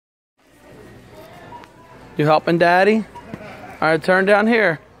You helping Daddy? All right, turn down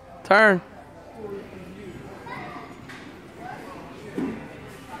here. Turn.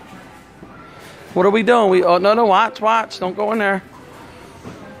 What are we doing? Oh, no, watch. Don't go in there.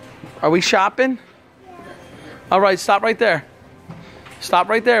 Are we shopping? All right, stop right there. Stop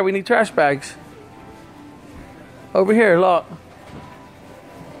right there. We need trash bags. Over here, look.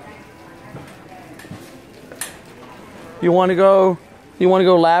 You want to go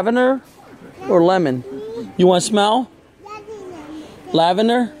lavender or lemon? You want to smell?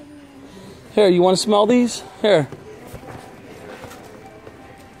 Lavender? Here, you want to smell these? Here.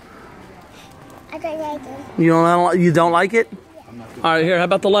 I don't like it. You don't like it? All right, here. How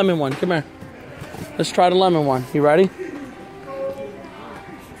about the lemon one? Come here. Let's try the lemon one. You ready?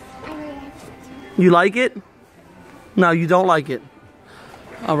 You like it? No, you don't like it.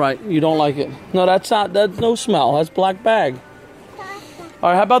 All right, you don't like it. No, that's no smell. That's black bag. All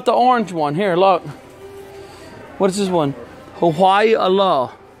right, how about the orange one? Here, look. What is this one? Hawaii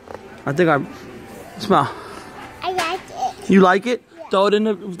Aloha. I think I smell. I like it. You like it? Yeah. Throw it in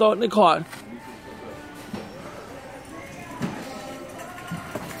the cart.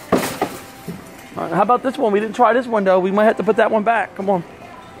 All right, how about this one? We didn't try this one though. We might have to put that one back. Come on.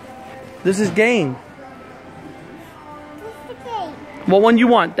 This is game. What's the game? What one you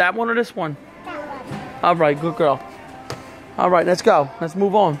want? That one or this one? That one. All right, good girl. All right, let's go. Let's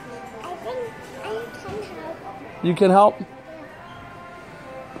move on. I think I can help. You can help?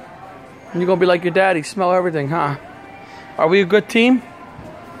 You're going to be like your daddy. Smell everything, huh? Are we a good team?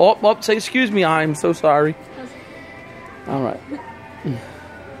 Oh, say excuse me. I'm so sorry. All right.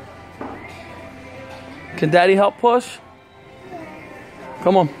 Can Daddy help push?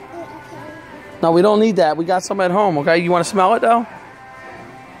 Come on. No, we don't need that. We got some at home, okay? You want to smell it, though?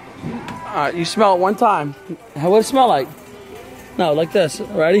 All right, you smell it one time. How would it smell like? No, like this.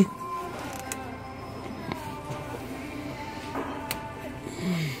 Ready?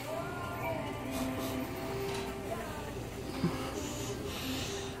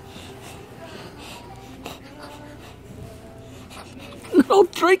 No,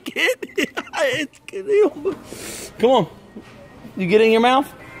 drink it. Come on. You get it in your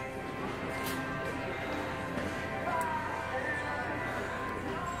mouth?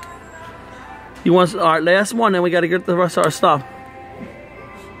 You want, all right, last one, then we got to get the rest of our stuff.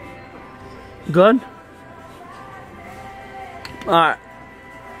 Good? All right.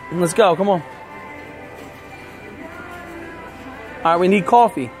 Let's go. Come on. All right, we need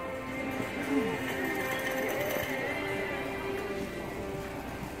coffee.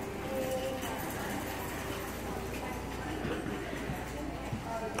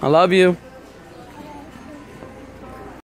 I love you.